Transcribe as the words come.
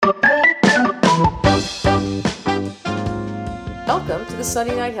the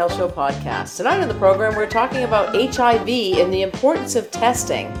Sunday Night Health Show podcast. Tonight on the program, we're talking about HIV and the importance of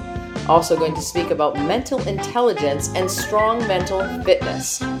testing. Also going to speak about mental intelligence and strong mental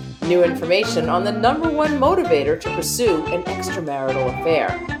fitness. New information on the number one motivator to pursue an extramarital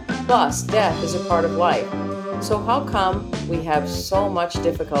affair. Plus, death is a part of life. So how come we have so much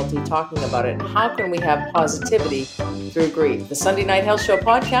difficulty talking about it? And how can we have positivity through grief? The Sunday Night Health Show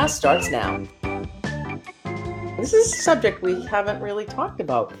podcast starts now. This is a subject we haven't really talked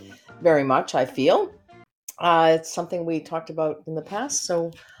about very much, I feel. It's something we talked about in the past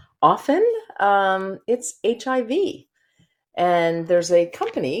so often. It's HIV. And there's a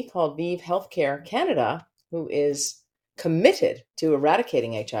company called ViiV Healthcare Canada who is committed to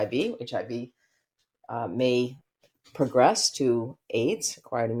eradicating HIV. HIV may progress to AIDS,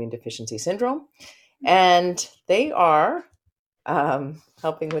 acquired immune deficiency syndrome. And they are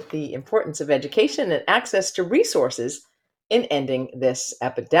helping with the importance of education and access to resources in ending this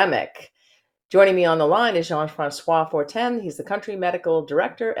epidemic. Joining me on the line is Jean-Francois Fortin. He's the country medical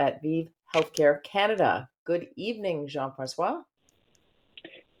director at ViiV Healthcare Canada. Good evening, Jean-Francois.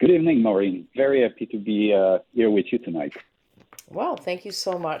 Good evening, Maureen. Very happy to be here with you tonight. Well, thank you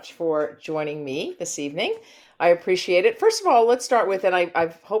so much for joining me this evening. I appreciate it. First of all, let's start with, and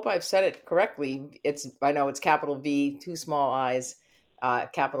I hope I've said it correctly. I know it's capital V, two small I's,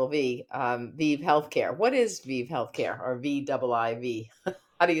 capital V, ViiV Healthcare. What is ViiV Healthcare, or VIIV?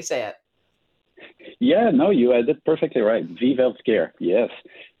 How do you say it? Yeah, no, you had it perfectly right. ViiV Healthcare, yes.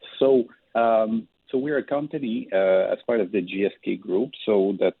 So we're a company as part of the GSK group,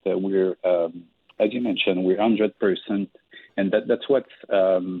 so that we're, as you mentioned, we're 100%. And that's what's,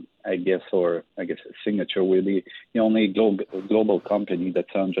 I guess a signature. We're the only global company that's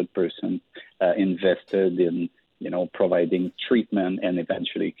 100% invested in, providing treatment and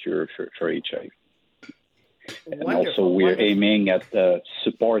eventually cure for HIV. And also we're aiming at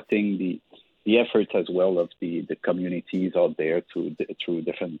supporting the efforts as well of the communities out there through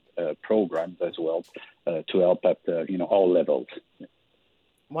different programs as well to help at all levels.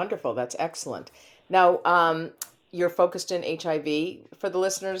 Wonderful. That's excellent. Now, you're focused in HIV. For the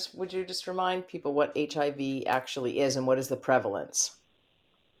listeners, would you just remind people what HIV actually is and what is the prevalence?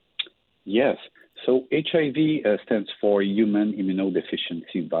 Yes. So HIV stands for human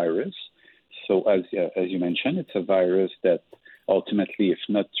immunodeficiency virus. So as you mentioned, it's a virus that ultimately, if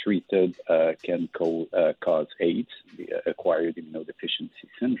not treated, can cause AIDS, the acquired immunodeficiency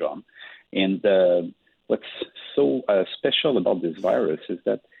syndrome. And what's so special about this virus is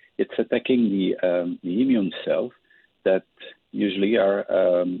that it's attacking the immune cells that usually are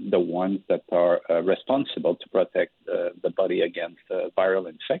the ones that are responsible to protect the body against viral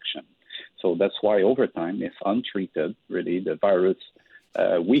infection. So that's why over time, if untreated, really the virus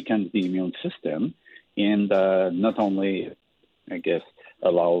weakens the immune system and not only, I guess,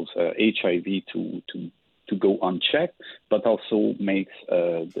 allows HIV to go unchecked, but also makes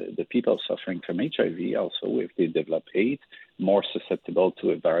the people suffering from HIV, also if they develop AIDS, more susceptible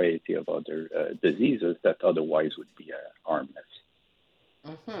to a variety of other diseases that otherwise would be harmless.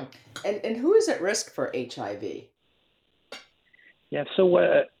 Mm-hmm. And who is at risk for HIV? Yeah,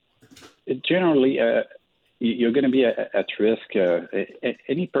 so generally you're going to be at risk.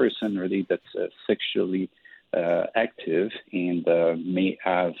 Any person really that's sexually active and may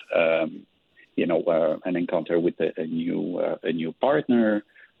have an encounter with a new partner,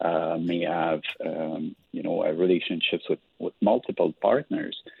 may have relationships with multiple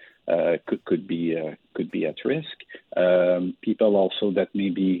partners, could be at risk. People also that may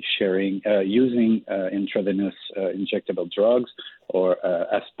be sharing using intravenous injectable drugs, or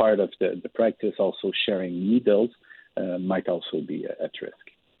as part of the practice, also sharing needles might also be at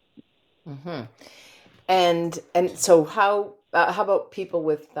risk. Mm-hmm. And so how about people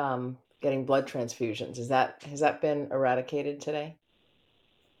with getting blood transfusions? Has that been eradicated today?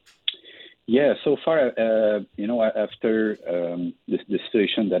 Yeah, so far, after the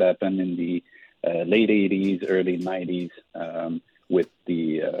situation that happened in the late 80s, early 90s, with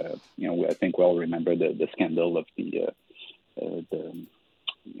the, I think we all remember the scandal of the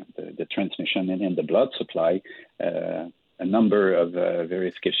transmission in the blood supply. A number of very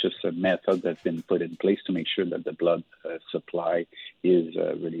efficacious methods have been put in place to make sure that the blood supply is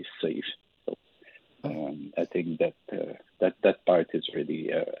really safe. So I think that part is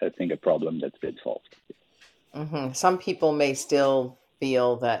really, I think, a problem that's been solved. Mm-hmm. Some people may still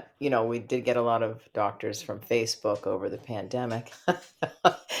feel that, we did get a lot of doctors from Facebook over the pandemic.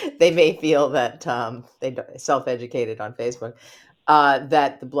 They may feel that they self-educated on Facebook,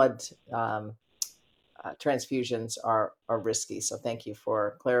 that the blood transfusions are risky. So thank you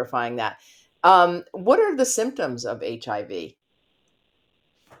for clarifying that. What are the symptoms of HIV?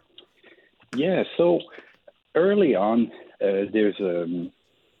 Yeah, so early on, there's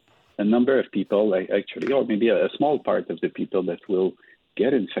a number of people, actually, or maybe a small part of the people that will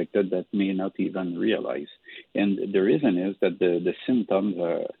get infected that may not even realize. And the reason is that the symptoms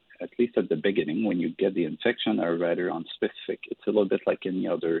are, at least at the beginning, when you get the infection, are rather unspecific. It's a little bit like any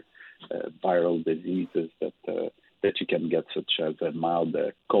other viral diseases that you can get, such as a mild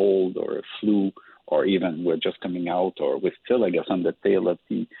cold or a flu, or even we're just coming out, or we're still, I guess, on the tail of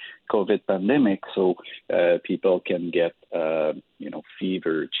the COVID pandemic. So people can get,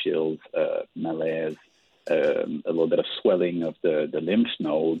 fever, chills, malaise, a little bit of swelling of the lymph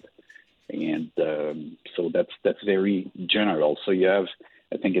node, and so that's very general. So you have,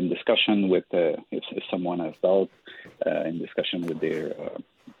 I think, in discussion with if someone has doubt, in discussion with their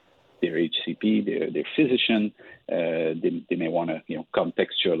HCP, their physician, they may want to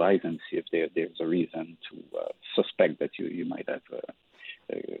contextualize and see if there's a reason to suspect that you might have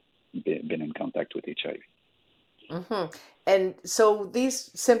been in contact with HIV. Mm-hmm. And so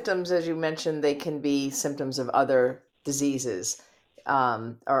these symptoms, as you mentioned, they can be symptoms of other diseases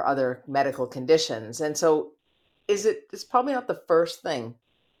or other medical conditions. And so it's probably not the first thing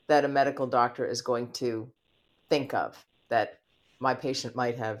that a medical doctor is going to think of, that my patient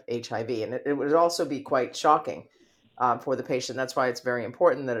might have HIV. And it would also be quite shocking for the patient. That's why it's very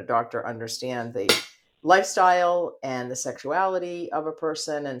important that a doctor understand the lifestyle and the sexuality of a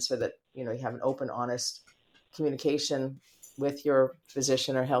person, and so that you have an open, honest communication with your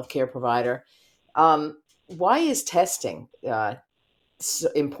physician or healthcare provider. Why is testing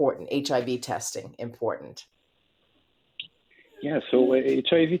important? HIV testing important? Yeah, so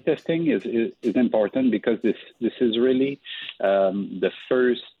HIV testing is important because this is really the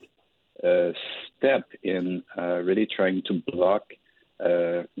first step in really trying to block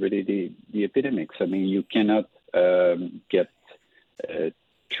really the epidemics. I mean, you cannot get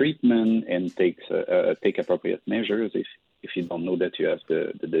treatment and take appropriate measures if you don't know that you have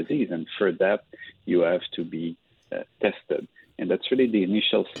the disease, and for that you have to be tested, and that's really the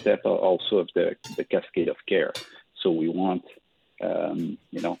initial step also of the cascade of care. So we want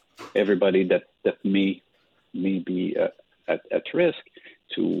everybody that may be at risk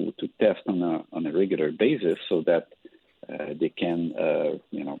to test on a regular basis, so that they can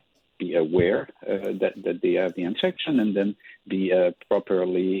be aware that they have the infection, and then be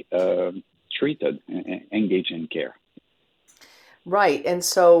properly treated, engage in care. Right. And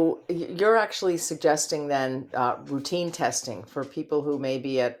so you're actually suggesting then routine testing for people who may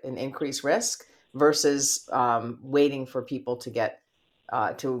be at an increased risk versus waiting for people to get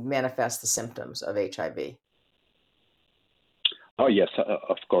to manifest the symptoms of HIV. Oh yes,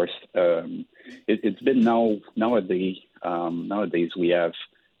 of course. It's been nowadays we have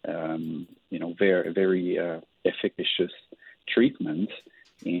very efficacious treatments,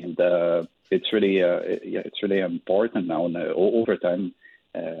 and it's really important now. And over time,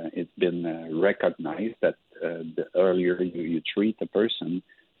 it's been recognized that the earlier you treat a person,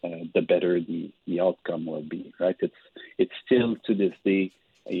 the better the outcome will be. Right? It's still to this day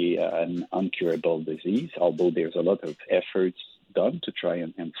an incurable disease, although there's a lot of efforts done to try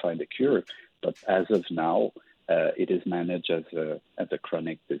and find a cure. But as of now, it is managed as a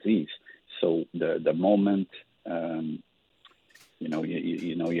chronic disease. So the moment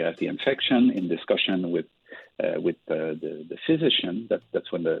you have the infection, in discussion with the physician,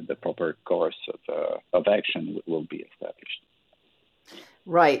 that's when the proper course of action will be established.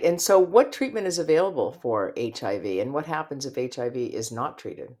 Right. And so what treatment is available for HIV, and what happens if HIV is not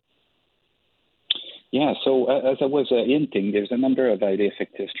treated? Yeah, so as I was hinting, there's a number of highly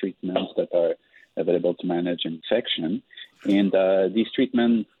effective treatments that are available to manage infection. And these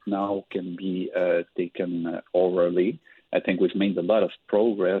treatments now can be taken orally. I think we've made a lot of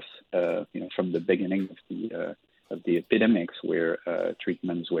progress, from the beginning of the epidemics, where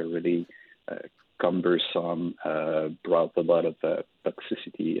treatments were really cumbersome, brought a lot of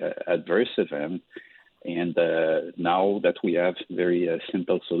toxicity, adverse events. And now that we have very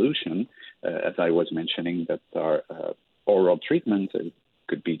simple solution, as I was mentioning, that our oral treatment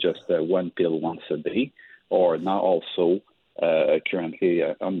could be just one pill once a day, or now also currently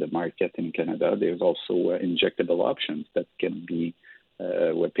on the market in Canada, there's also injectable options that can be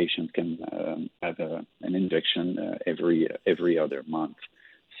where patients can have an injection every other month.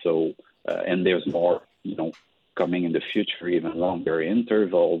 So and there's more, coming in the future, even longer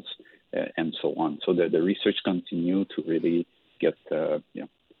intervals. And so on. So the research continue to really get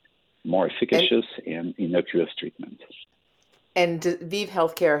more efficacious and innocuous treatments. And ViiV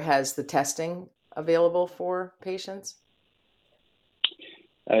Healthcare has the testing available for patients?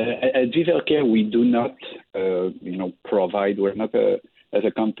 At ViiV Healthcare, we do not, provide. We're not a as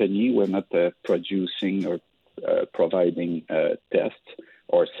a company, we're not producing or providing tests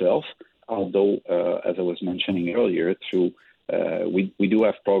ourselves, although, as I was mentioning earlier, through we do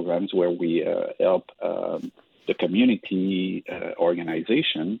have programs where we help the community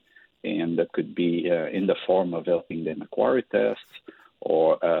organization, and that could be in the form of helping them acquire tests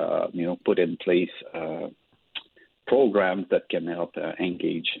or put in place programs that can help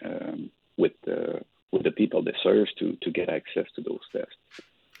engage with the people they serve to get access to those tests.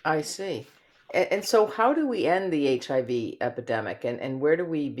 I see. And so how do we end the HIV epidemic, and where do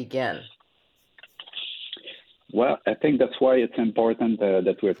we begin? Well, I think that's why it's important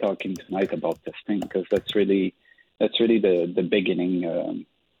that we're talking tonight about testing, because that's really the beginning.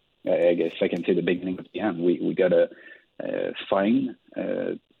 I guess I can say the beginning of the end. We gotta find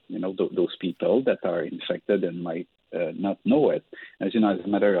those people that are infected and might not know it. As you know, as a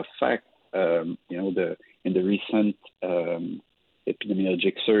matter of fact, in the recent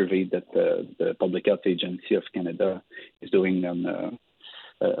epidemiologic survey that the Public Health Agency of Canada is doing on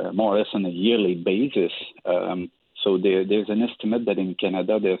more or less on a yearly basis. So there's an estimate that in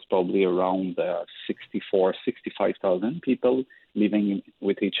Canada there's probably around 65,000 people living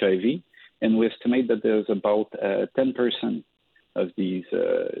with HIV, and we estimate that there's about 10% of these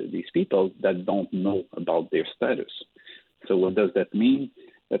people that don't know about their status. So what does that mean?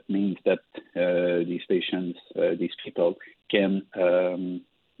 That means that these patients, these people can,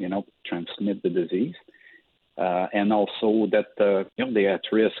 transmit the disease, and also that they're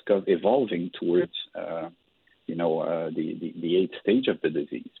at risk of evolving towards, the 8th stage of the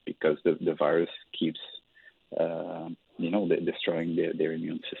disease, because the virus keeps, destroying their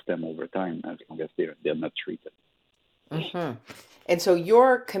immune system over time as long as they're not treated. Mm-hmm. And so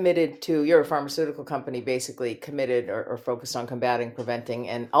you're a pharmaceutical company basically committed or focused on combating, preventing,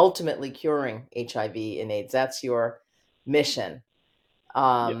 and ultimately curing HIV and AIDS. That's your mission.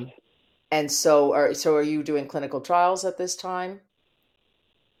 Yes. And so are you doing clinical trials at this time?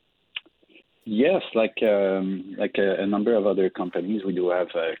 Yes, like a number of other companies, we do have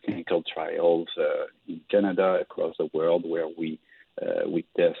clinical trials in Canada, across the world, where we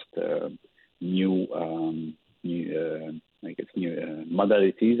test new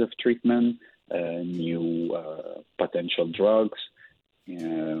modalities of treatment, new potential drugs,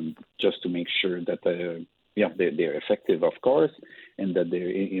 just to make sure that they're effective, of course, and that they're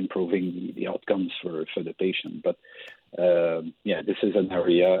improving the outcomes for the patient. But this is an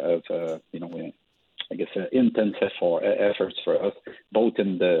area of intense efforts for us, both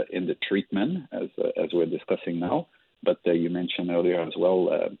in the treatment as we're discussing now. But you mentioned earlier as well,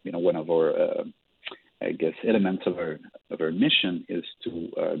 one of our elements of our mission is to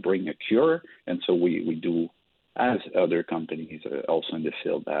bring a cure, and so we do, as other companies also in the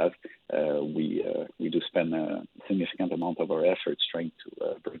field have, we do spend a significant amount of our efforts trying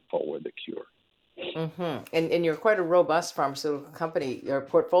to bring forward the cure. Mm-hmm. And you're quite a robust pharmaceutical company. Your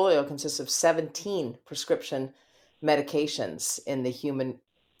portfolio consists of 17 prescription medications in the human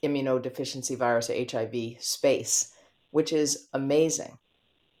immunodeficiency virus, or HIV, space, which is amazing.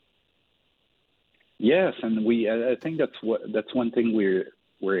 Yes, and I think that's one thing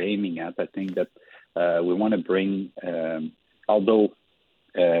we're aiming at. I think that we want to bring, although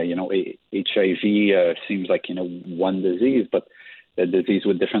HIV seems like one disease, but a disease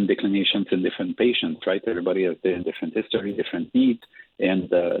with different declinations in different patients, right? Everybody has their different history, different needs, and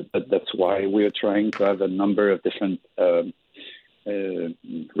that's why we're trying to have a number of different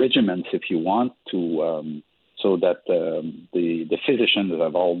regimens, if you want, to so that the physicians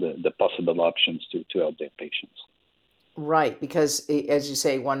have all the possible options to help their patients. Right, because as you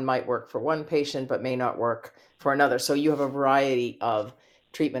say, one might work for one patient but may not work for another. So you have a variety of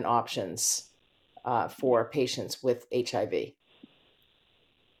treatment options for patients with HIV.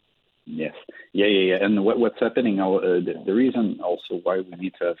 Yes, yeah. And what's happening now? The reason also why we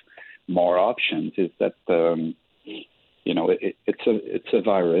need to have more options is that it's a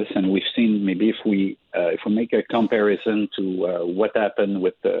virus, and we've seen, maybe if we make a comparison to what happened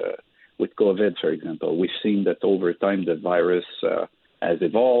with COVID, for example, we've seen that over time the virus has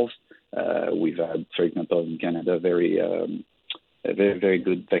evolved. We've had, for example, in Canada, a very very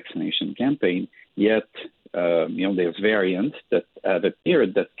good vaccination campaign. Yet, there's variants that have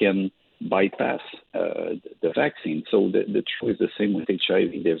appeared that can bypass the vaccine. So the truth is the same with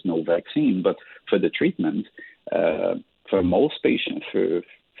HIV. There's no vaccine, but for the treatment, for most patients,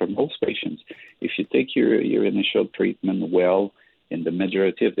 if you take your initial treatment well, in the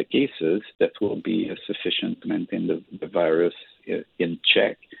majority of the cases, that will be sufficient to maintain the virus in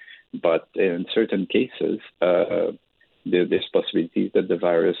check. But in certain cases, there's possibilities that the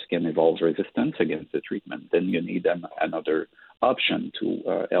virus can evolve resistance against the treatment. Then you need another option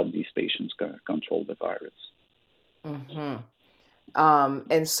to help these patients control the virus. Mm-hmm.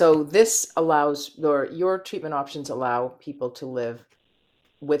 And so this allows, your treatment options allow people to live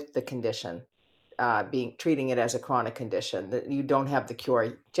with the condition, treating it as a chronic condition, that you don't have the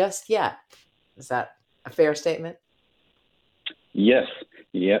cure just yet. Is that a fair statement? Yes,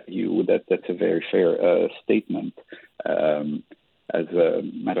 that's a very fair statement. As a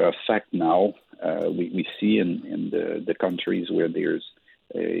matter of fact, now we see in the countries where there's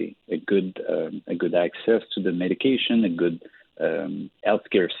a good access to the medication, a good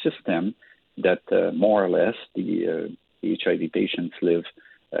healthcare system, that more or less the HIV patients live.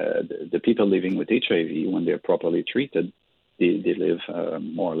 The people living with HIV, when they're properly treated, they live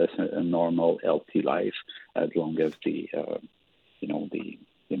more or less a normal, healthy life as long as they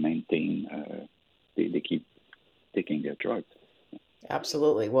maintain, they keep taking their drugs.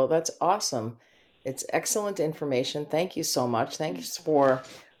 Absolutely. Well, that's awesome. It's excellent information. Thank you so much. Thanks for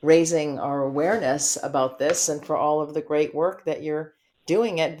raising our awareness about this and for all of the great work that you're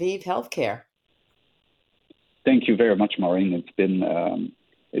doing at ViiV Healthcare. Thank you very much, Maureen. It's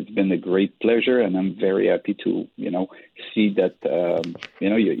been a great pleasure, and I'm very happy to see that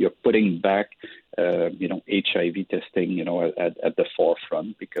you're putting back HIV testing at the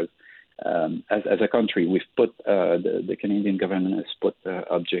forefront, because as a country we've put the Canadian government has put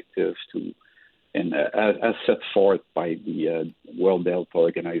objectives to, and as set forth by the World Health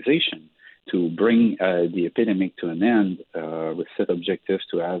Organization, to bring the epidemic to an end, with set objectives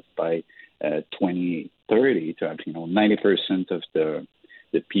to have by 2030 to have 90% of the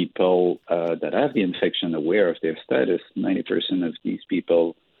people that have the infection aware of their status, 90% of these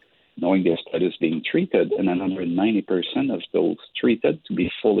people knowing their status being treated, and another 90% of those treated to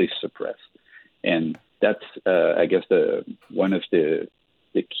be fully suppressed. And that's, I guess, one of the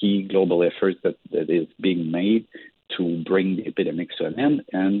key global efforts that is being made to bring the epidemic to an end.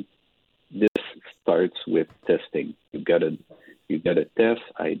 And this starts with testing. You've got to test,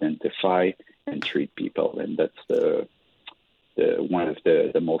 identify, and treat people, and that's one of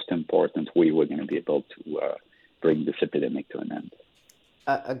the most important way we're going to be able to bring this epidemic to an end.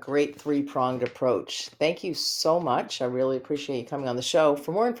 A great three-pronged approach. Thank you so much. I really appreciate you coming on the show.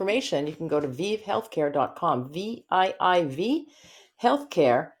 For more information, you can go to ViiVHealthcare.com, ViiV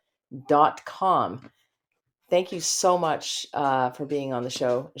Healthcare.com. Thank you so much for being on the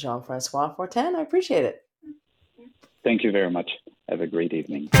show, Jean-Francois Fortin. I appreciate it. Thank you very much. Have a great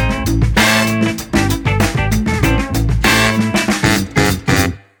evening.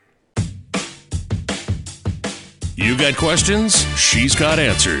 You got questions? She's got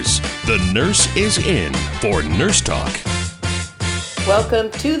answers. The nurse is in for Nurse Talk. Welcome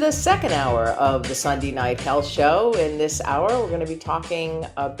to the second hour of the Sunday Night Health Show. In this hour, we're going to be talking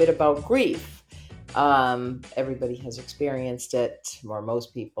a bit about grief. Everybody has experienced it, or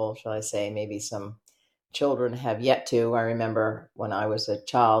most people, shall I say. Maybe some children have yet to. I remember when I was a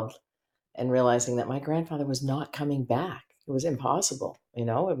child and realizing that my grandfather was not coming back. It was impossible.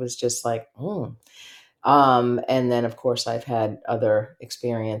 It was just like, and then, of course, I've had other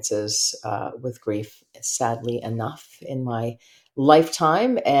experiences with grief, sadly enough, in my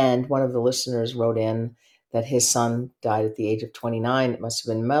lifetime. And one of the listeners wrote in that his son died at the age of 29. It must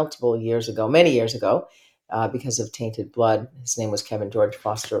have been many years ago, because of tainted blood. His name was Kevin George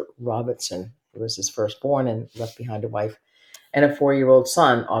Foster Robertson. He was his firstborn and left behind a wife and a 4-year-old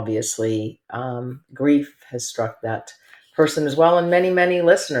son. Obviously, grief has struck that person as well, and many, many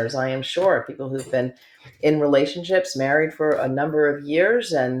listeners, I am sure, people who've been in relationships, married for a number of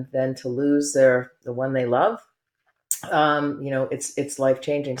years, and then to lose the one they love, it's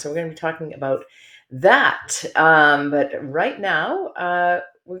life-changing. So we're going to be talking about that. But right now,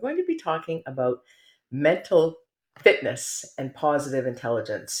 we're going to be talking about mental fitness and positive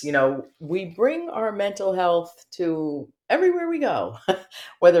intelligence. We bring our mental health to everywhere we go,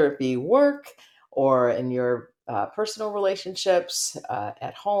 whether it be work or in your personal relationships,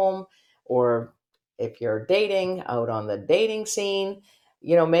 at home, or if you're dating, out on the dating scene,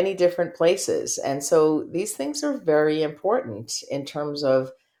 many different places. And so these things are very important in terms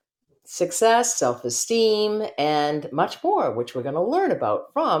of success, self-esteem, and much more, which we're going to learn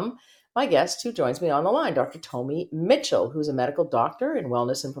about from my guest who joins me on the line, Dr. Tomi Mitchell, who's a medical doctor in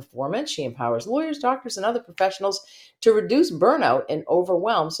wellness and performance. She empowers lawyers, doctors, and other professionals to reduce burnout and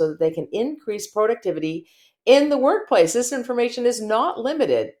overwhelm so that they can increase productivity in the workplace. This information is not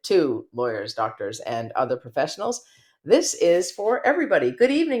limited to lawyers, doctors, and other professionals. This is for everybody.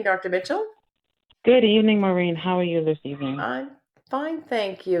 Good evening, Dr. Mitchell. Good evening, Maureen. How are you this evening? I'm fine,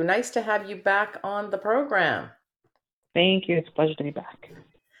 thank you. Nice to have you back on the program. Thank you. It's a pleasure to be back.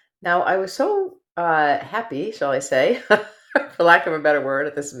 Now, I was so happy, shall I say, for lack of a better word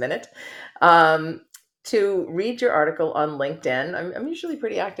at this minute, to read your article on LinkedIn. I'm usually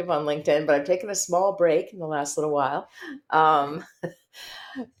pretty active on LinkedIn, but I've taken a small break in the last little while.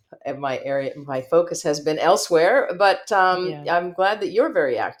 And my focus has been elsewhere, but I'm glad that you're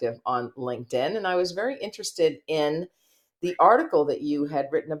very active on LinkedIn. And I was very interested in the article that you had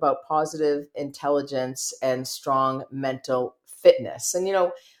written about positive intelligence and strong mental fitness.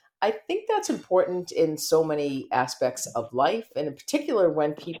 And, I think that's important in so many aspects of life, and in particular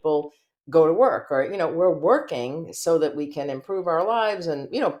when people go to work, or, we're working so that we can improve our lives and,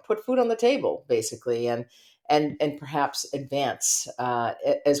 put food on the table, basically, and perhaps advance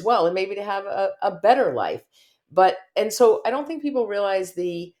as well, and maybe to have a better life. And so I don't think people realize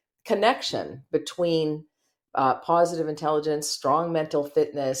the connection between positive intelligence, strong mental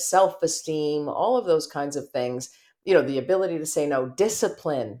fitness, self-esteem, all of those kinds of things. The ability to say no.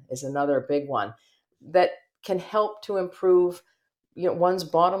 Discipline is another big one that can help to improve, one's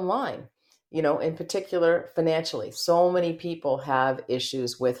bottom line, in particular financially. So many people have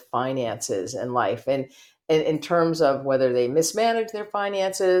issues with finances in life, and in terms of whether they mismanage their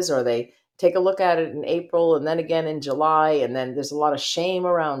finances or they take a look at it in April and then again in July, and then there's a lot of shame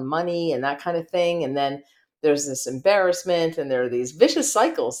around money and that kind of thing. And then there's this embarrassment, and there are these vicious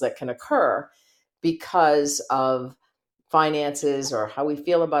cycles that can occur because of finances or how we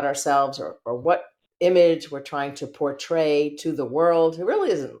feel about ourselves, or what image we're trying to portray to the world, who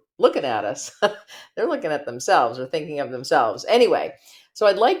really isn't looking at us. They're looking at themselves or thinking of themselves. Anyway, so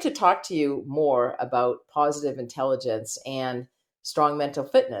I'd like to talk to you more about positive intelligence and strong mental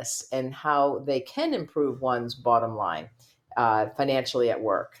fitness and how they can improve one's bottom line financially at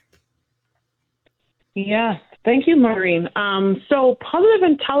work. Yes. Thank you, Maureen. So positive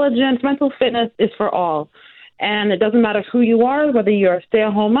intelligence, mental fitness is for all. And it doesn't matter who you are, whether you're a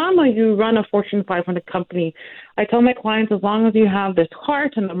stay-at-home mom or you run a Fortune 500 company. I tell my clients, as long as you have this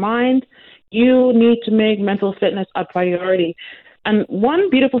heart and the mind, you need to make mental fitness a priority. And one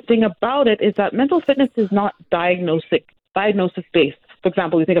beautiful thing about it is that mental fitness is not diagnosis-based. For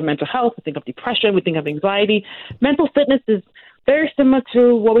example, we think of mental health, we think of depression, we think of anxiety. Mental fitness is very similar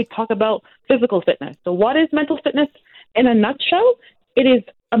to what we talk about physical fitness. So what is mental fitness? In a nutshell, it is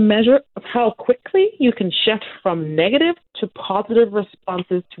a measure of how quickly you can shift from negative to positive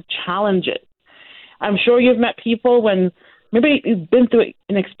responses to challenges. I'm sure you've met people when maybe you've been through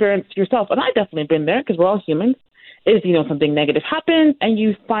an experience yourself, and I've definitely been there because we're all humans, is, something negative happens and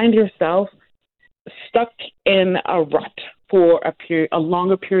you find yourself stuck in a rut for a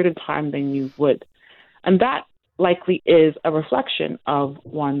longer period of time than you would. And that likely is a reflection of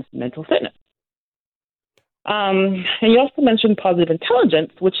one's mental fitness. And you also mentioned positive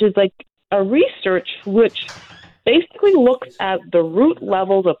intelligence, which is like a research which basically looks at the root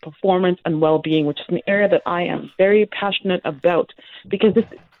levels of performance and well-being, which is an area that I am very passionate about because this,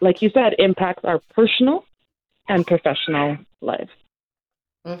 like you said, impacts our personal and professional lives.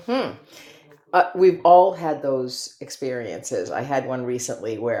 Mm-hmm. We've all had those experiences. I had one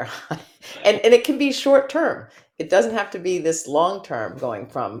recently where, and it can be short term. It doesn't have to be this long term, going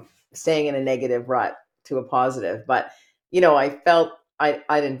from staying in a negative rut to a positive. But, I felt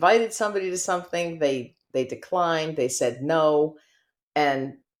I'd invited somebody to something. They declined. They said no.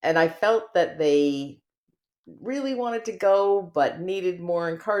 And I felt that they really wanted to go, but needed more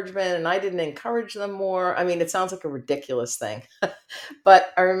encouragement. And I didn't encourage them more. I mean, it sounds like a ridiculous thing,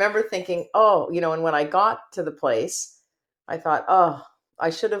 but I remember thinking, and when I got to the place, I thought, I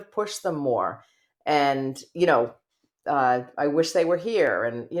should have pushed them more. And, I wish they were here.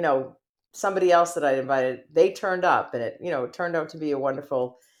 And, somebody else that I invited, they turned up, and it turned out to be a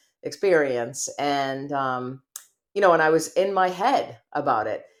wonderful experience. And, and I was in my head about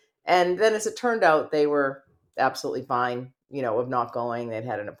it. And then as it turned out, they were absolutely fine, of not going. They'd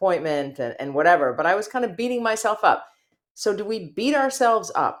had an appointment and whatever, but I was kind of beating myself up. So do we beat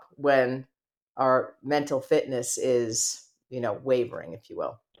ourselves up when our mental fitness is, wavering, if you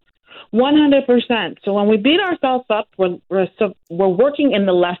will? 100%. So when we beat ourselves up, we're working in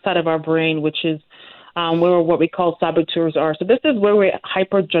the left side of our brain, which is where what we call saboteurs are. So this is where we're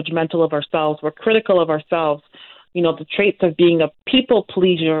hyper judgmental of ourselves. We're critical of ourselves. The traits of being a people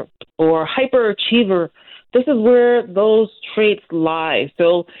pleaser or hyperachiever. This is where those traits lie.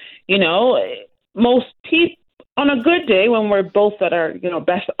 So, most people, on a good day, when we're both at our,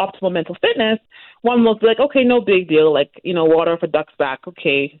 best optimal mental fitness, one will be like, okay, no big deal, like, water off a duck's back.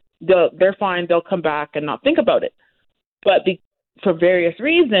 Okay, they're fine. They'll come back and not think about it. But for various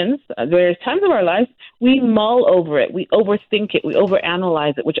reasons, various times of our lives, we mull over it. We overthink it. We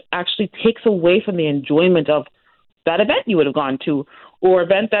overanalyze it, which actually takes away from the enjoyment of that event you would have gone to, or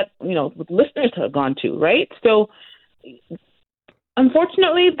event that, listeners have gone to, right? So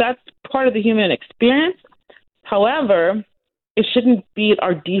Unfortunately, that's part of the human experience. However, it shouldn't be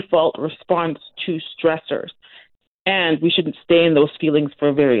our default response to stressors, and we shouldn't stay in those feelings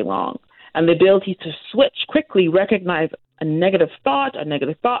for very long. And the ability to switch quickly, recognize a negative thought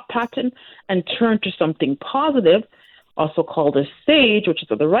pattern, and turn to something positive, also called a sage, which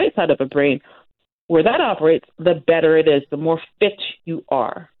is on the right side of the brain, where that operates, the better it is, the more fit you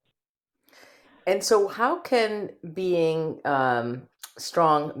are. And so how can being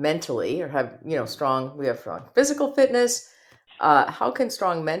strong mentally, or have, we have strong physical fitness, how can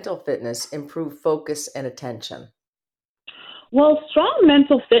strong mental fitness improve focus and attention? Well, strong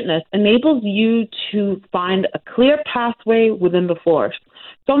mental fitness enables you to find a clear pathway within the forest.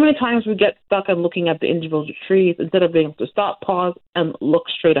 So many times we get stuck on looking at the individual trees instead of being able to stop, pause, and look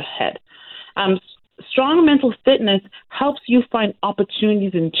straight ahead. Strong mental fitness helps you find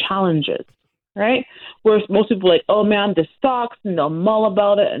opportunities and challenges, right? Whereas most people are like, oh man, this sucks, and they'll mull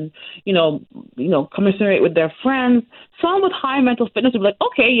about it and, commiserate with their friends. Someone with high mental fitness will be like,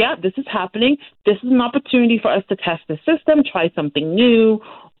 okay, yeah, this is happening. This is an opportunity for us to test the system, try something new,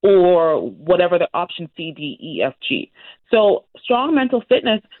 or whatever the option C, D, E, F, G. So strong mental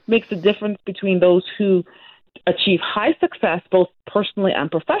fitness makes a difference between those who achieve high success, both personally and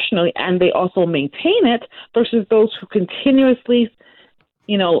professionally, and they also maintain it, versus those who continuously,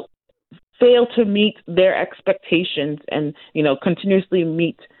 fail to meet their expectations and, continuously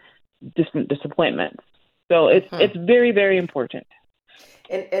meet different disappointments. So it's very, very important.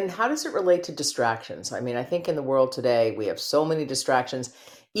 And how does it relate to distractions? I mean, I think in the world today, we have so many distractions.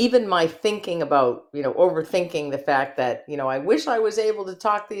 Even my thinking about, overthinking the fact that, I wish I was able to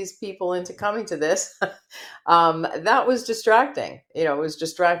talk these people into coming to this. That was distracting. It was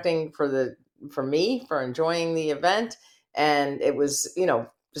distracting for me, for enjoying the event. And it was,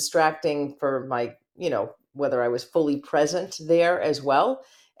 distracting for my, whether I was fully present there as well.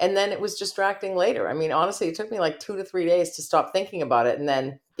 And then it was distracting later. I mean, honestly, it took me like 2 to 3 days to stop thinking about it, and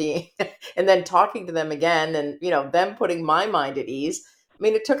then and then talking to them again, and them putting my mind at ease. I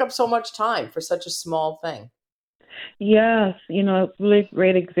mean, it took up so much time for such a small thing. Yes, really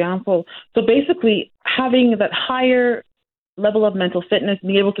great example. So basically, having that higher level of mental fitness,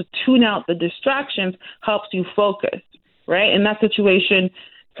 being able to tune out the distractions, helps you focus, right? In that situation,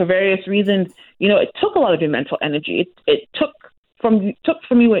 for various reasons, it took a lot of your mental energy. It took from you to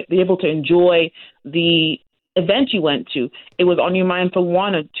be able to enjoy the event you went to. It was on your mind for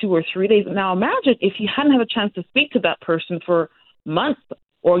 1 or 2 or 3 days. Now imagine if you hadn't had a chance to speak to that person for months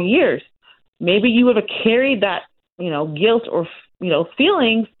or years. Maybe you would have carried that, guilt or,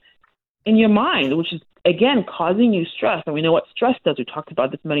 feelings in your mind, which is, again, causing you stress. And we know what stress does. We talked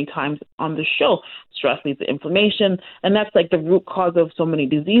about this many times on the show. Stress leads to inflammation, and that's like the root cause of so many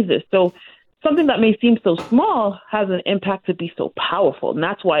diseases. So something that may seem so small has an impact to be so powerful. And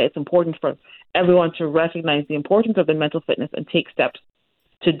that's why it's important for everyone to recognize the importance of their mental fitness and take steps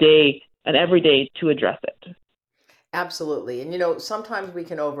today and every day to address it. Absolutely. And, sometimes we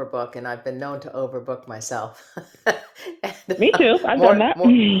can overbook, and I've been known to overbook myself. And, Me too. I've done that.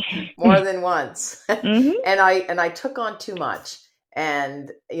 More than once. Mm-hmm. And I took on too much.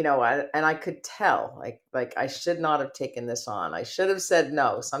 And, I could tell, like I should not have taken this on. I should have said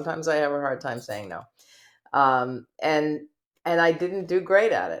no. Sometimes I have a hard time saying no. And I didn't do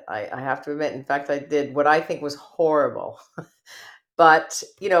great at it. I have to admit. In fact, I did what I think was horrible. But,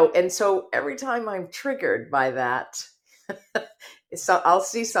 and so every time I'm triggered by that, so I'll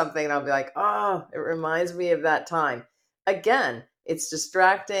see something and I'll be like, oh, it reminds me of that time. Again, it's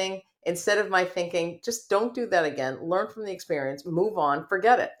distracting. Instead of my thinking, just don't do that again. Learn from the experience, move on,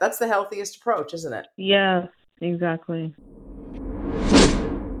 forget it. That's the healthiest approach, isn't it? Yeah, exactly.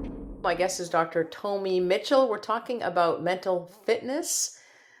 My guest is Dr. Tomi Mitchell. We're talking about mental fitness,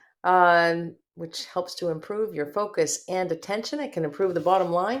 which helps to improve your focus and attention. It can improve the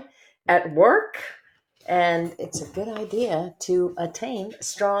bottom line at work. And it's a good idea to attain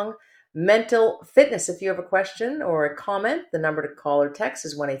strong mental fitness. If you have a question or a comment, the number to call or text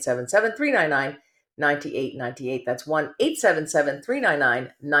is 1-877-399-9898. That's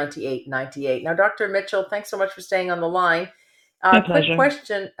 1-877-399-9898. Now, Dr. Mitchell, thanks so much for staying on the line. Quick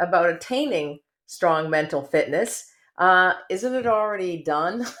question about attaining strong mental fitness. Isn't it already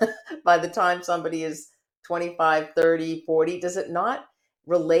done by the time somebody is 25, 30, 40? Does it not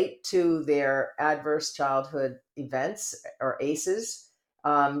relate to their adverse childhood events or ACEs?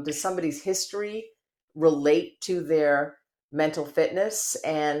 Does somebody's history relate to their mental fitness?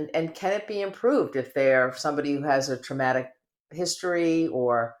 And can it be improved if they're somebody who has a traumatic history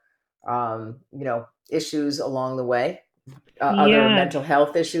or, issues along the way? Other mental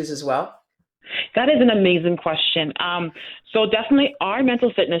health issues as well? That is an amazing question. So definitely our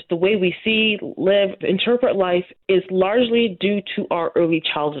mental fitness, the way we see, live, interpret life is largely due to our early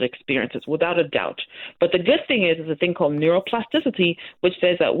childhood experiences, without a doubt. But the good thing is a thing called neuroplasticity, which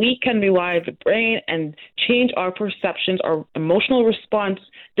says that we can rewire the brain and change our perceptions, our emotional response,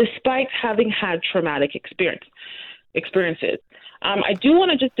 despite having had traumatic experiences. I do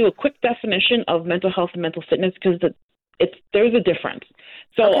want to just do a quick definition of mental health and mental fitness because there's a difference.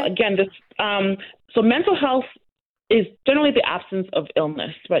 So again, so mental health is generally the absence of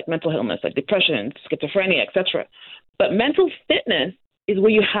illness, right? Mental illness like depression, schizophrenia, etc. But mental fitness is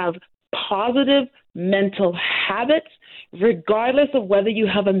where you have positive mental habits, regardless of whether you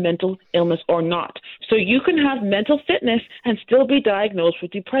have a mental illness or not. So you can have mental fitness and still be diagnosed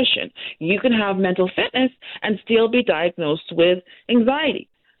with depression. You can have mental fitness and still be diagnosed with anxiety.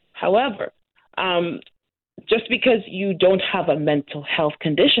 However, just because you don't have a mental health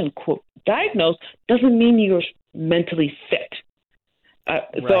condition, quote, diagnosed, doesn't mean you're mentally fit. Right.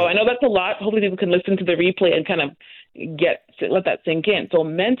 So I know that's a lot. Hopefully people can listen to the replay and kind of let that sink in. So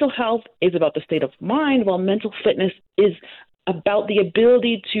mental health is about the state of mind, while mental fitness is about the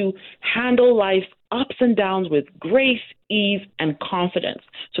ability to handle life's ups and downs with grace, ease, and confidence.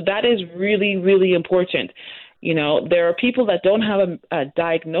 So that is really, really important. You know, there are people that don't have a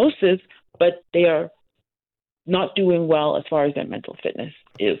diagnosis, but they are not doing well as far as their mental fitness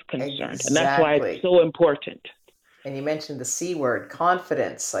is concerned. Exactly. And that's why it's so important. And you mentioned the C word,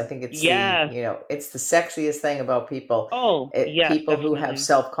 confidence. I think it's it's the sexiest thing about people. People who have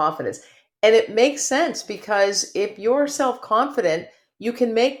self-confidence. And it makes sense because if you're self-confident, you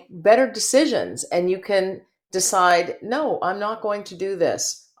can make better decisions and you can decide, no, I'm not going to do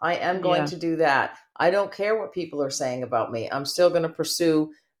this. I am going to do that. I don't care what people are saying about me. I'm still going to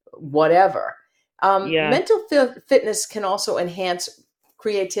pursue whatever. Mental fitness can also enhance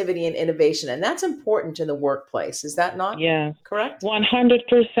creativity and innovation, and that's important in the workplace. Is that not correct?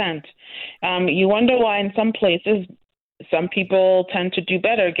 100%. You wonder why in some places some people tend to do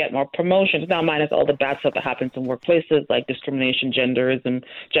better, get more promotions. Now, minus all the bad stuff that happens in workplaces like discrimination, genderism,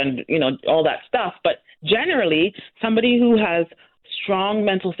 all that stuff. But generally, somebody who has strong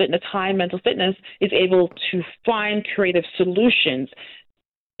mental fitness, high mental fitness, is able to find creative solutions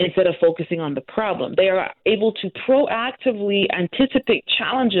instead of focusing on the problem. They are able to proactively anticipate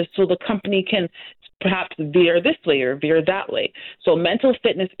challenges so the company can perhaps veer this way or veer that way. So mental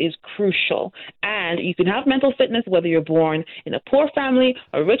fitness is crucial. And you can have mental fitness whether you're born in a poor family,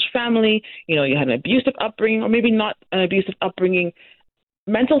 a rich family, you had an abusive upbringing, or maybe not an abusive upbringing.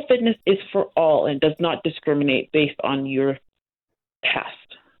 Mental fitness is for all and does not discriminate based on your past.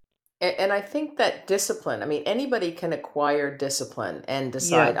 And I think that discipline, anybody can acquire discipline and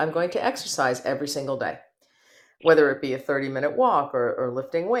decide, I'm going to exercise every single day, whether it be a 30-minute walk or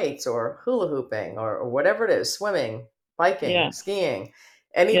lifting weights or hula hooping or whatever it is, swimming, biking, skiing,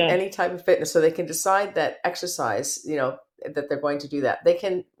 any type of fitness. So they can decide that exercise, that they're going to do that. They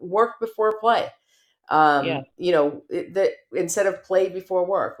can work before play. Instead of play before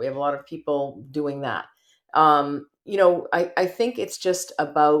work. We have a lot of people doing that. I think it's just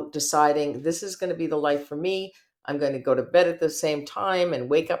about deciding this is going to be the life for me. I'm going to go to bed at the same time and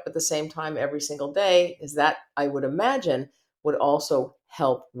wake up at the same time every single day. Is that, I would imagine, would also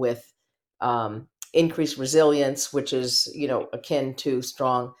help with increased resilience, which is, akin to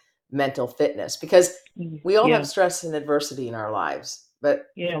strong mental fitness, because we all have stress and adversity in our lives. But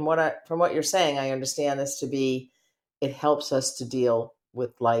from what you're saying, I understand this to be, it helps us to deal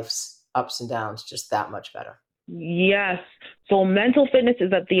with life's ups and downs just that much better. Yes. So mental fitness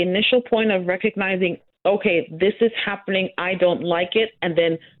is at the initial point of recognizing, okay, this is happening, I don't like it, and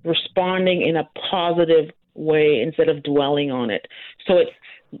then responding in a positive way instead of dwelling on it. So it's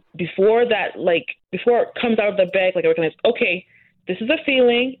before it comes out of the bag, I recognize, okay, this is a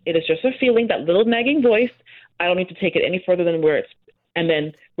feeling. It is just a feeling, that little nagging voice. I don't need to take it any further than where it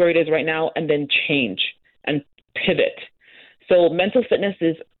is right now, and then change and pivot. So mental fitness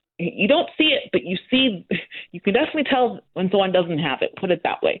is, you don't see it, but you can definitely tell when someone doesn't have it, put it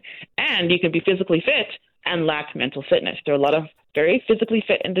that way. And you can be physically fit and lack mental fitness. There are a lot of very physically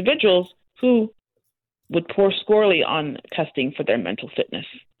fit individuals who would pour scorely on testing for their mental fitness.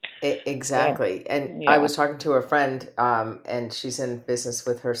 Exactly. And I was talking to a friend, and she's in business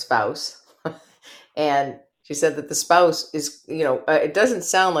with her spouse. And she said that the spouse is, it doesn't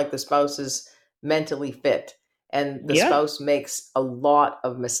sound like the spouse is mentally fit. And the spouse makes a lot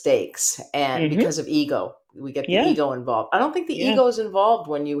of mistakes, and because of ego, we get the ego involved. I don't think the ego is involved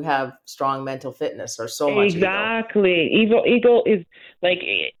when you have strong mental fitness or so much ego. Exactly. Ego is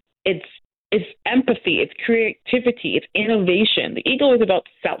it's empathy, it's creativity, it's innovation. The ego is about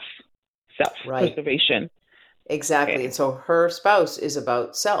self-preservation. Exactly. Okay. And so her spouse is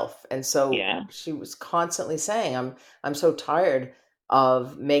about self. And so Yeah. she was constantly saying, I'm so tired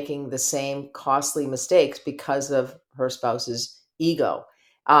of making the same costly mistakes because of her spouse's ego.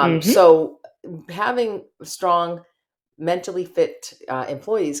 Mm-hmm. So having strong, mentally fit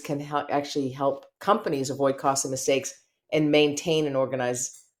employees can actually help companies avoid costly mistakes and maintain an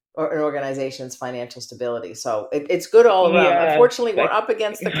organization's financial stability. So it's good all around. Yes. Unfortunately, we're up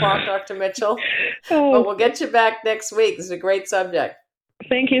against the clock, Dr. Mitchell, but Oh, we'll get you back next week. This is a great subject.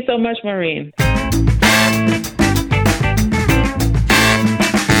 thank you so much, Maureen.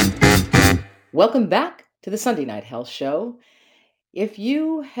 Welcome back to the Sunday Night Health Show. If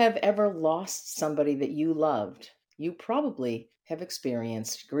you have ever lost somebody that you loved, you probably have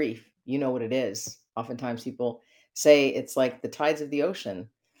experienced grief. You know what it is. Oftentimes people say it's like the tides of the ocean.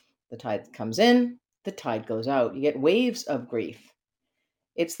 The tide comes in, the tide goes out. You get waves of grief.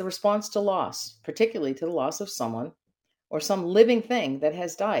 It's the response to loss, particularly to the loss of someone or some living thing that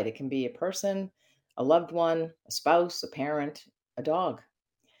has died. It can be a person, a loved one, a spouse, a parent, a dog.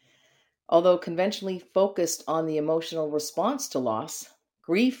 Although conventionally focused on the emotional response to loss,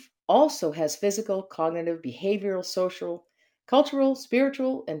 grief also has physical, cognitive, behavioral, social, cultural,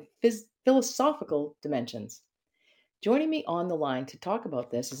 spiritual, and philosophical dimensions. Joining me on the line to talk about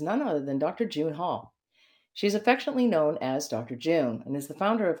this is none other than Dr. June Hall. She's affectionately known as Dr. June and is the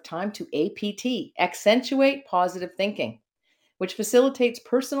founder of Time to APT, Accentuate Positive Thinking, which facilitates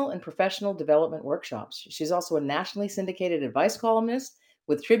personal and professional development workshops. She's also a nationally syndicated advice columnist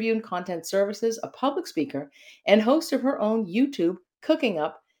with Tribune Content Services, a public speaker, and host of her own YouTube Cooking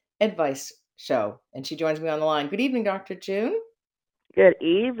Up advice show. And she joins me on the line. Good evening, Dr. June. Good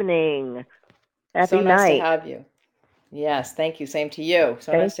evening. So Happy nice to night. have you. Yes, thank you. Same to you.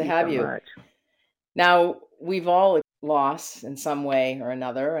 So nice Thank to you have so you. much. Now, we've all lost in some way or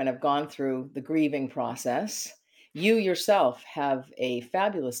another and have gone through the grieving process. You yourself have a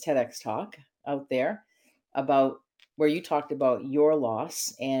fabulous TEDx talk out there about where you talked about your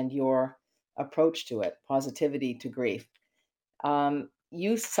loss and your approach to it, positivity to grief.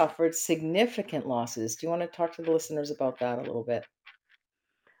 You suffered significant losses. Do you want to talk to the listeners about that a little bit?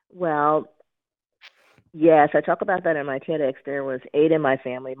 Well, yes, I talk about that in my TEDx. There was 8 in my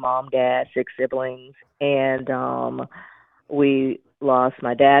family, mom, dad, 6 siblings, and we lost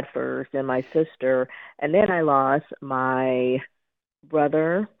my dad first and my sister, and then I lost my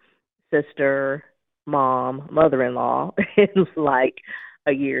brother, sister, mom, mother-in-law in like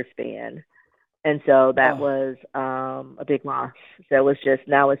a year span. And so that was a big loss. So it was just,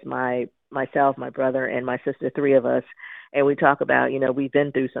 now it's myself, my brother, and my sister, 3 of us, and we talk about, we've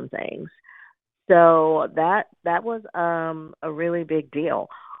been through some things. So that was a really big deal.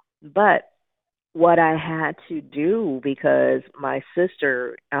 But what I had to do, because my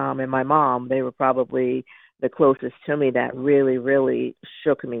sister and my mom, they were probably the closest to me that really, really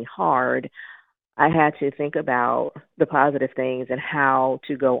shook me hard, I had to think about the positive things and how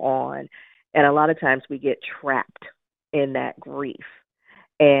to go on. And a lot of times we get trapped in that grief.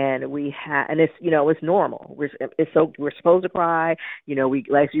 And and it's, it's normal. We're supposed to cry. We,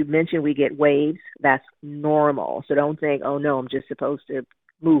 like you mentioned, we get waves. That's normal. So don't think, oh no, I'm just supposed to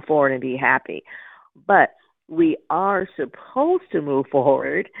move forward and be happy. But we are supposed to move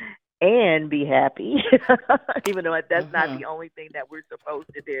forward and be happy, even though that's not the only thing that we're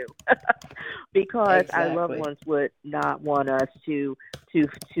supposed to do, because Exactly. our loved ones would not want us to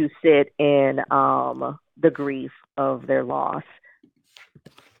sit in the grief of their loss.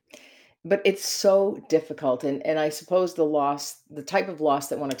 But it's so difficult. And I suppose the type of loss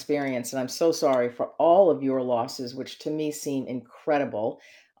that one experienced, and I'm so sorry for all of your losses, which to me seem incredible.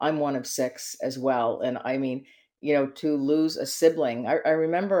 I'm one of 6 as well. And I mean, to lose a sibling. I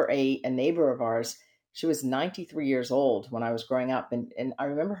remember a neighbor of ours, she was 93 years old when I was growing up. And I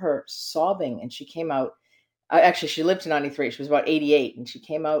remember her sobbing, and she came out, actually, she lived to 93. She was about 88. And she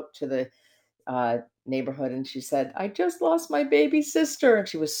came out to the neighborhood and she said, I just lost my baby sister. And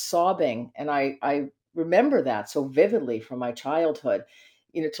she was sobbing. And I remember that so vividly from my childhood,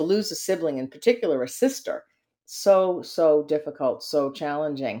 to lose a sibling, in particular, a sister. So difficult, so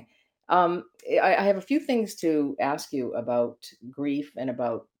challenging. I have a few things to ask you about grief and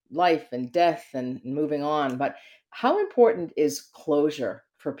about life and death and moving on. But how important is closure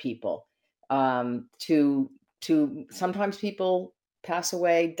for people? To sometimes people pass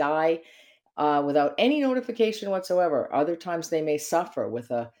away, die without any notification whatsoever. Other times they may suffer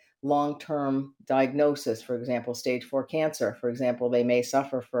with a long-term diagnosis, for example, stage 4 cancer. For example, they may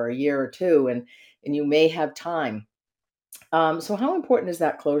suffer for a year or 2, and you may have time. So how important is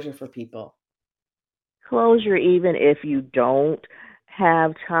that closure for people? Closure, even if you don't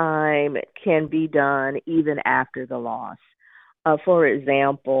have time can be done even after the loss. For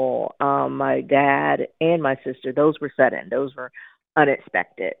example, my dad and my sister, those were sudden, those were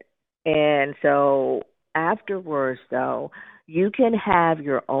unexpected. And so afterwards, though, you can have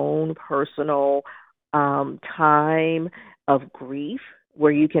your own personal time of grief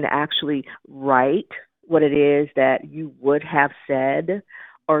where you can actually write what it is that you would have said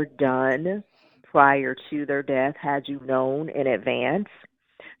or done prior to their death had you known in advance.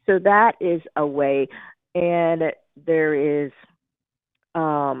 So that is a way. And there is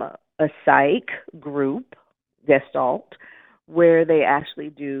a psych group, Gestalt, where they actually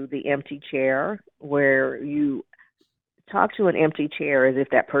do the empty chair, where you talk to an empty chair as if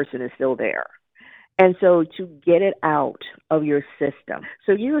that person is still there. And so to get it out of your system,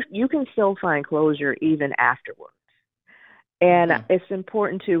 so you can still find closure even afterwards. And it's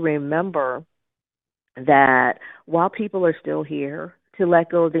important to remember that while people are still here, to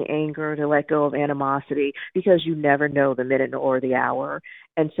let go of the anger, to let go of animosity, because you never know the minute or the hour.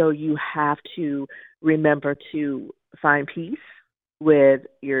 And so you have to remember to find peace with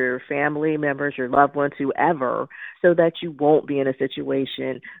your family members, your loved ones, whoever, so that you won't be in a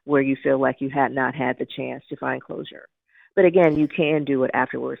situation where you feel like you had not had the chance to find closure. But again, you can do it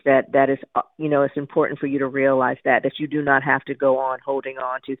afterwards. That is, it's important for you to realize that you do not have to go on holding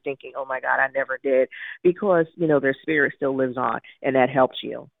on to thinking, oh my God, I never did, because, their spirit still lives on, and that helps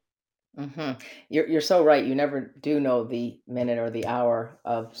you. Mm-hmm. You're so right. You never do know the minute or the hour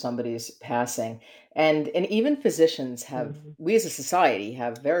of somebody's passing. And even physicians have, we as a society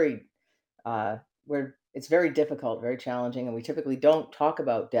have very, where it's very difficult, very challenging, and we typically don't talk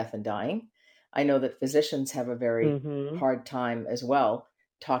about death and dying. I know that physicians have a very hard time as well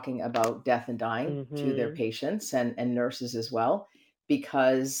talking about death and dying to their patients, and nurses as well,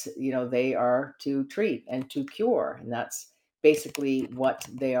 because, they are to treat and to cure. And that's basically what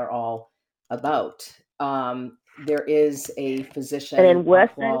they are all about. There is a physician. And in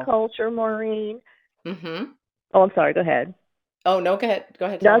Western culture, Maureen. Oh, I'm sorry. Go ahead. Oh, no, go ahead. Go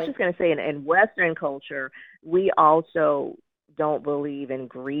ahead. No, I was just going to say, in Western culture, we also don't believe in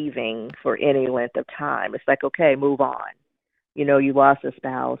grieving for any length of time. It's like, okay, move on. You lost a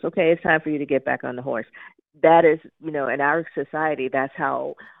spouse. Okay, it's time for you to get back on the horse. That is, in our society, that's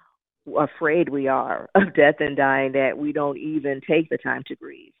how afraid we are of death and dying, that we don't even take the time to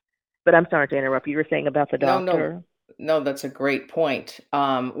grieve. But I'm sorry to interrupt. You were saying about the doctor? No, that's a great point.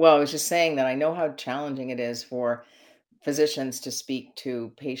 Well, I was just saying that I know how challenging it is for physicians to speak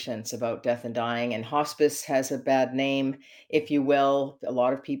to patients about death and dying, and hospice has a bad name, if you will. A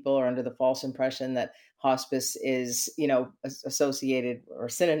lot of people are under the false impression that hospice is, associated or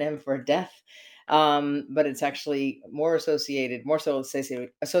synonym for death. But it's actually more so associated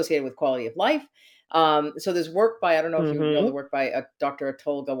with quality of life. So there's work by, I don't know if you know the work by Dr.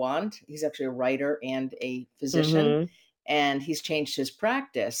 Atul Gawande. He's actually a writer and a physician, and he's changed his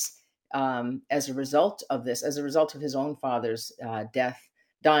practice as a result of this, as a result of his own father's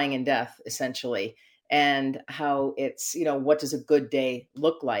dying in death, essentially, and how it's, what does a good day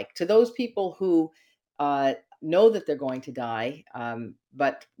look like to those people who know that they're going to die,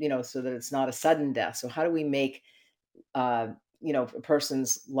 but, so that it's not a sudden death. So how do we make, a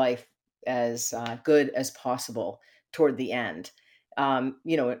person's life as good as possible toward the end?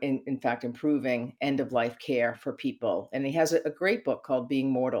 In fact, improving end-of-life care for people. And he has a great book called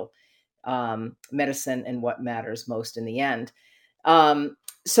Being Mortal, Medicine and What Matters Most in the End. Love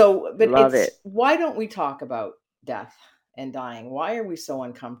it. Why don't we talk about death and dying? Why are we so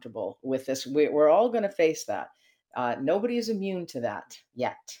uncomfortable with this? We're all going to face that. Nobody is immune to that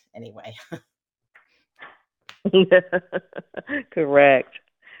yet, anyway. Correct.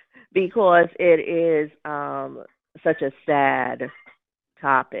 Because it is such a sad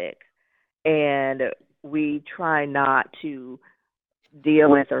topic, and we try not to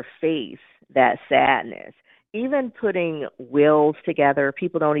deal with or face that sadness. Even putting wills together,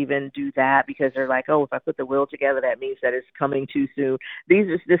 people don't even do that because they're like, oh, if I put the will together, that means that it's coming too soon.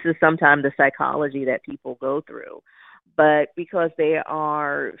 This is sometimes the psychology that people go through. But because they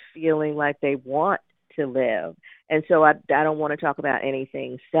are feeling like they want to live. And so I don't want to talk about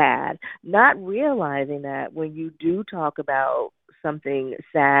anything sad, not realizing that when you do talk about something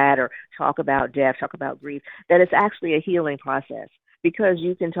sad or talk about death, talk about grief, that it's actually a healing process, because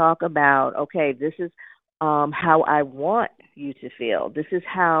you can talk about, okay, this is how I want you to feel. This is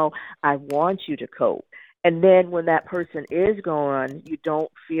how I want you to cope. And then when that person is gone, you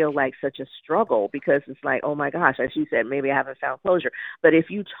don't feel like such a struggle because it's like, oh my gosh, as you said, maybe I haven't found closure. But if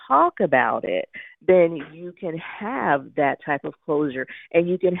you talk about it, then you can have that type of closure and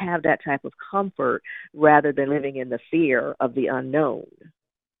you can have that type of comfort rather than living in the fear of the unknown.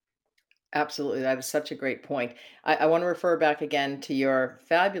 Absolutely. That is such a great point. I want to refer back again to your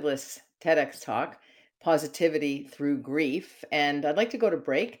fabulous TEDx talk, Positivity Through Grief. And I'd like to go to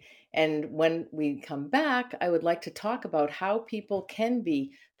break. And when we come back, I would like to talk about how people can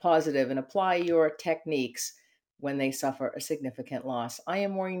be positive and apply your techniques when they suffer a significant loss. I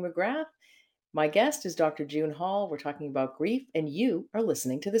am Maureen McGrath. My guest is Dr. June Hall. We're talking about grief, and you are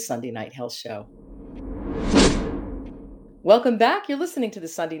listening to the Sunday Night Health Show. Welcome back. You're listening to the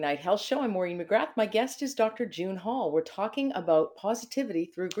Sunday Night Health Show. I'm Maureen McGrath. My guest is Dr. June Hall. We're talking about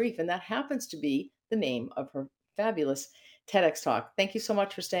positivity through grief, and that happens to be the name of her fabulous TEDx talk. Thank you so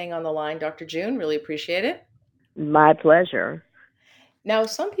much for staying on the line, Dr. June. Really appreciate it. My pleasure. Now,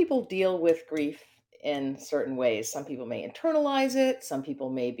 some people deal with grief in certain ways. Some people may internalize it. Some people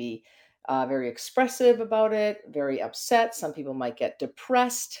may be very expressive about it, very upset. Some people might get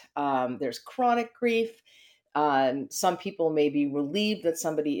depressed. There's chronic grief. Some people may be relieved that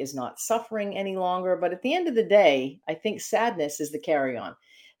somebody is not suffering any longer. But at the end of the day, I think sadness is the carry-on.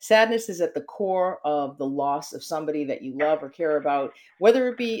 Sadness is at the core of the loss of somebody that you love or care about, whether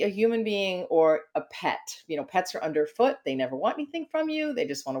it be a human being or a pet. You know, pets are underfoot. They never want anything from you. They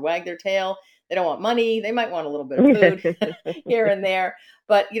just want to wag their tail. They don't want money. They might want a little bit of food here and there,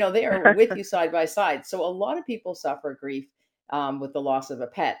 but you know, they are with you side by side. So a lot of people suffer grief with the loss of a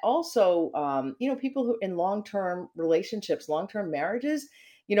pet. Also, you know, people who in long-term relationships, long-term marriages,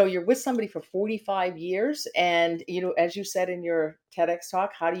 you know, you're with somebody for 45 years. And, you know, as you said in your TEDx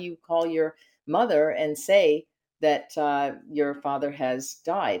talk, how do you call your mother and say that your father has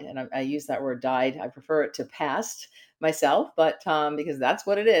died? And I use that word died. I prefer it to passed myself, but because that's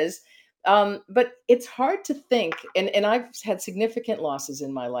what it is. But it's hard to think. And I've had significant losses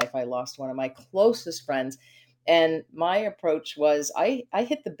in my life. I lost one of my closest friends. And my approach was I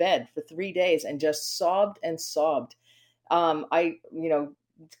hit the bed for 3 days and just sobbed and sobbed. You know,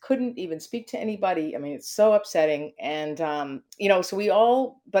 couldn't even speak to anybody. I mean, it's so upsetting. And, you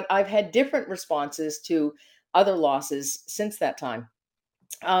know, but I've had different responses to other losses since that time.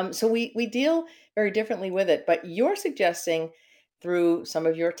 So we deal very differently with it. But you're suggesting through some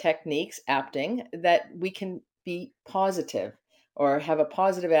of your techniques, apting, that we can be positive or have a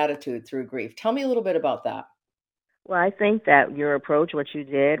positive attitude through grief. Tell me a little bit about that. Well, I think that your approach, what you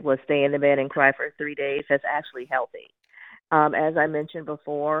did was stay in the bed and cry for 3 days, that's actually healthy. As I mentioned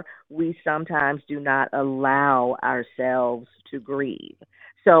before, we sometimes do not allow ourselves to grieve.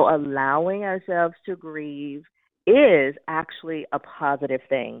 So allowing ourselves to grieve is actually a positive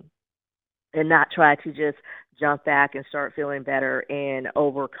thing, and not try to just jump back and start feeling better and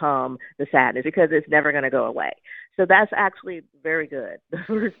overcome the sadness, because it's never going to go away. So that's actually very good. The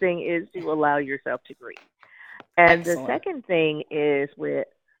first thing is to allow yourself to grieve. And Excellent. The second thing is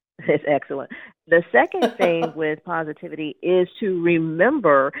it's excellent. The second thing with positivity is to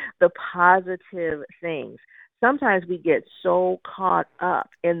remember the positive things. Sometimes we get so caught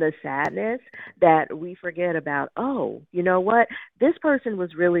up in the sadness that we forget about, oh, you know what? This person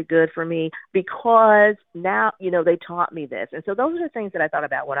was really good for me because now, you know, they taught me this. And so those are the things that I thought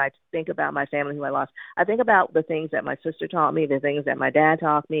about when I think about my family who I lost. I think about the things that my sister taught me, the things that my dad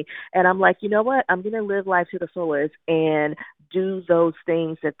taught me. And I'm like, you know what? I'm going to live life to the fullest and do those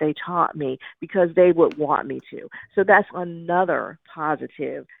things that they taught me because they would want me to. So that's another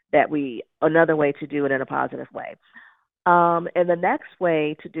positive another way to do it in a positive way. And the next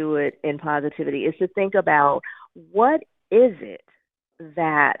way to do it in positivity is to think about, what is it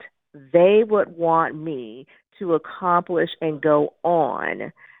that they would want me to accomplish and go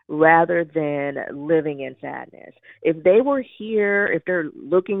on rather than living in sadness. If they were here, if they're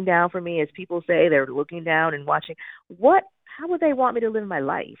looking down for me, as people say, they're looking down and watching, how would they want me to live my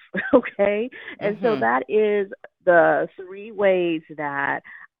life? Okay? And so that is the 3 ways that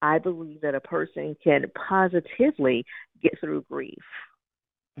I believe that a person can positively get through grief.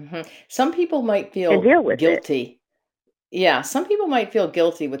 Some people might feel guilty. Yeah, some people might feel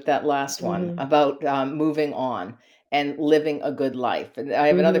guilty with that last one about moving on and living a good life. And I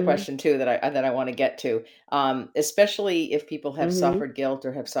have another question too that I want to get to, especially if people have suffered guilt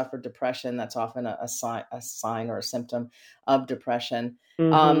or have suffered depression. That's often a sign or a symptom of depression.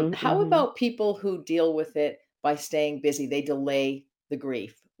 How about people who deal with it by staying busy? They delay the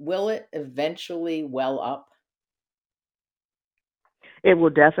grief. Will it eventually well up? It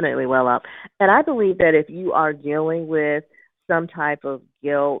will definitely well up. And I believe that if you are dealing with some type of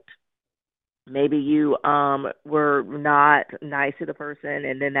guilt, Maybe you were not nice to the person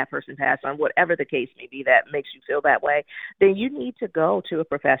and then that person passed on, whatever the case may be that makes you feel that way, then you need to go to a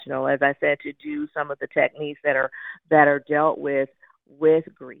professional, as I said, to do some of the techniques that are dealt with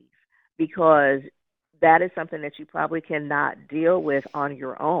grief, because that is something that you probably cannot deal with on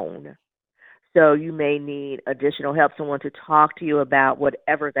your own. So you may need additional help, someone to talk to you about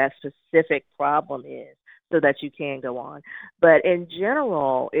whatever that specific problem is, so that you can go on. But in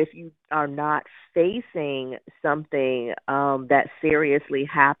general, if you are not facing something that seriously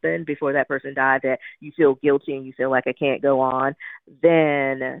happened before that person died, that you feel guilty and you feel like I can't go on,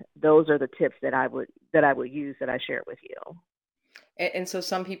 then those are the tips that I would use, that I shared with you. And so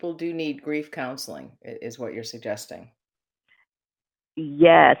some people do need grief counseling, is what you're suggesting.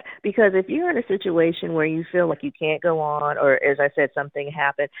 Yes, because if you're in a situation where you feel like you can't go on, or as I said, something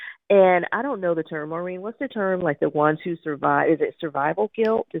happened, and I don't know the term, Maureen, what's the term, like the ones who survive, is it survival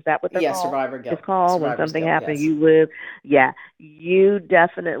guilt? Is that what they're called? Survivor guilt. It's called when something happened, yes. You live. Yeah, you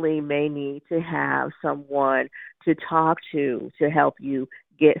definitely may need to have someone to talk to help you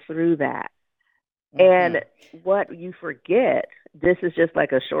get through that. Mm-hmm. And what you forget, this is just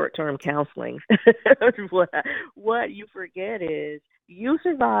like a short-term counseling. What you forget is you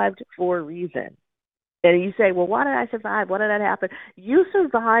survived for a reason. And you say, well, why did I survive? Why did that happen? You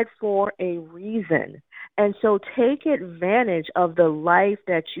survived for a reason. And so take advantage of the life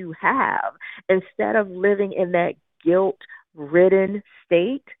that you have. Instead of living in that guilt-ridden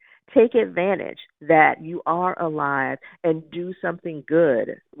state, take advantage that you are alive and do something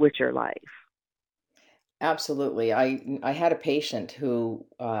good with your life. Absolutely. I had a patient who,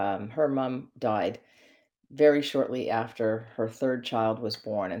 her mom died very shortly after her third child was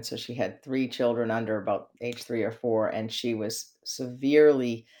born. And so she had 3 children under about age 3 or 4, and she was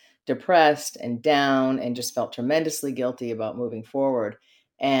severely depressed and down and just felt tremendously guilty about moving forward.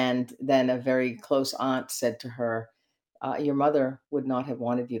 And then a very close aunt said to her, your mother would not have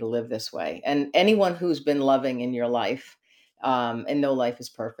wanted you to live this way. And anyone who's been loving in your life, and no life is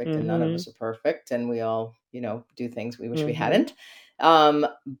perfect, and none of us are perfect, and we all, do things we wish we hadn't.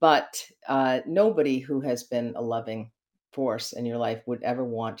 But nobody who has been a loving force in your life would ever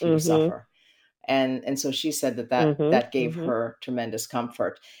want you to suffer. And so she said that gave her tremendous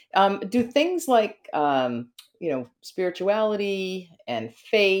comfort. Do things like, spirituality and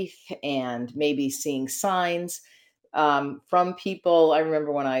faith and maybe seeing signs from people. I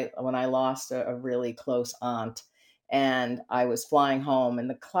remember when I lost a really close aunt, and I was flying home, and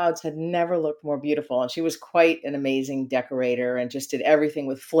the clouds had never looked more beautiful. And she was quite an amazing decorator and just did everything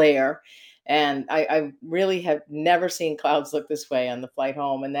with flair. And I really have never seen clouds look this way on the flight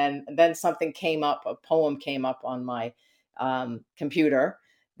home. And then something came up, a poem came up on my computer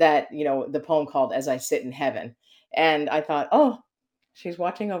that, the poem called As I Sit in Heaven. And I thought, oh, she's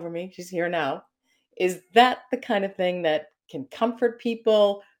watching over me. She's here now. Is that the kind of thing that can comfort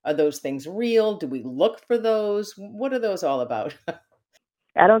people? Are those things real? Do we look for those? What are those all about?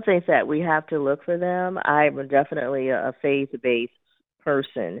 I don't think that we have to look for them. I'm definitely a faith-based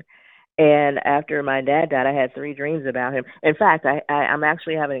person. And after my dad died, I had 3 dreams about him. In fact, I'm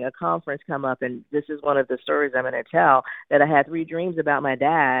actually having a conference come up, and this is one of the stories I'm going to tell, that I had 3 dreams about my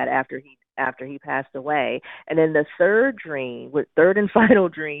dad after he passed away. And in the third and final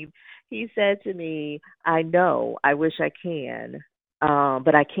dream, he said to me, I know, I wish I can,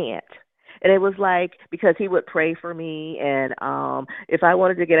 but I can't. And it was like, because he would pray for me, and if I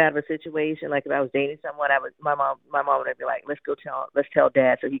wanted to get out of a situation, like if I was dating someone, my mom would be like, let's tell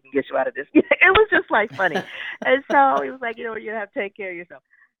Dad so he can get you out of this. It was just like funny. And so he was like, you have to take care of yourself.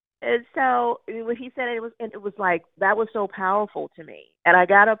 And so when he said it was like, that was so powerful to me. And I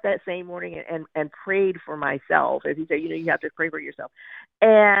got up that same morning and prayed for myself. As he said, you have to pray for yourself.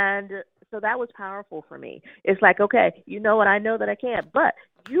 And so that was powerful for me. It's like, okay, what, I know that I can't, but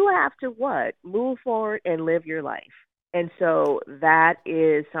you have to move forward and live your life. And so that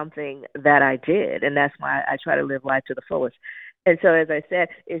is something that I did. And that's why I try to live life to the fullest. And so, as I said,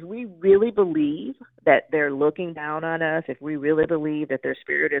 if we really believe that they're looking down on us, if we really believe that their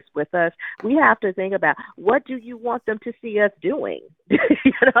spirit is with us, we have to think about, what do you want them to see us doing? Do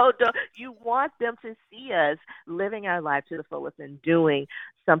you want them to see us living our life to the fullest and doing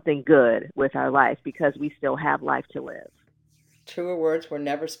something good with our life, because we still have life to live. Truer words were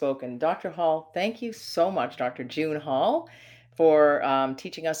never spoken. Dr. Hall, thank you so much, Dr. June Hall, for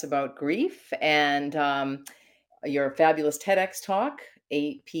teaching us about grief and your fabulous TEDx talk,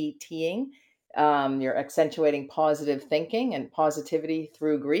 APTing, you're accentuating positive thinking and positivity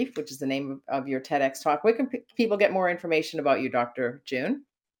through grief, which is the name of your TEDx talk. Where can people get more information about you, Dr. June?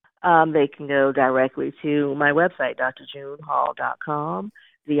 They can go directly to my website, drjunehall.com.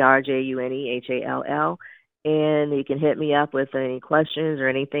 DrJuneHall. And you can hit me up with any questions or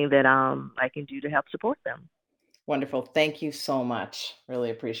anything that I can do to help support them. Wonderful. Thank you so much. Really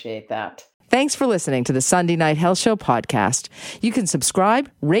appreciate that. Thanks for listening to the Sunday Night Health Show podcast. You can subscribe,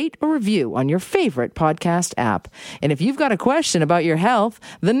 rate, or review on your favorite podcast app. And if you've got a question about your health,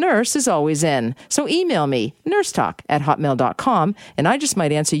 the nurse is always in. So email me, nursetalk@hotmail.com, and I just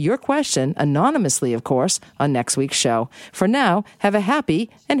might answer your question anonymously, of course, on next week's show. For now, have a happy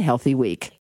and healthy week.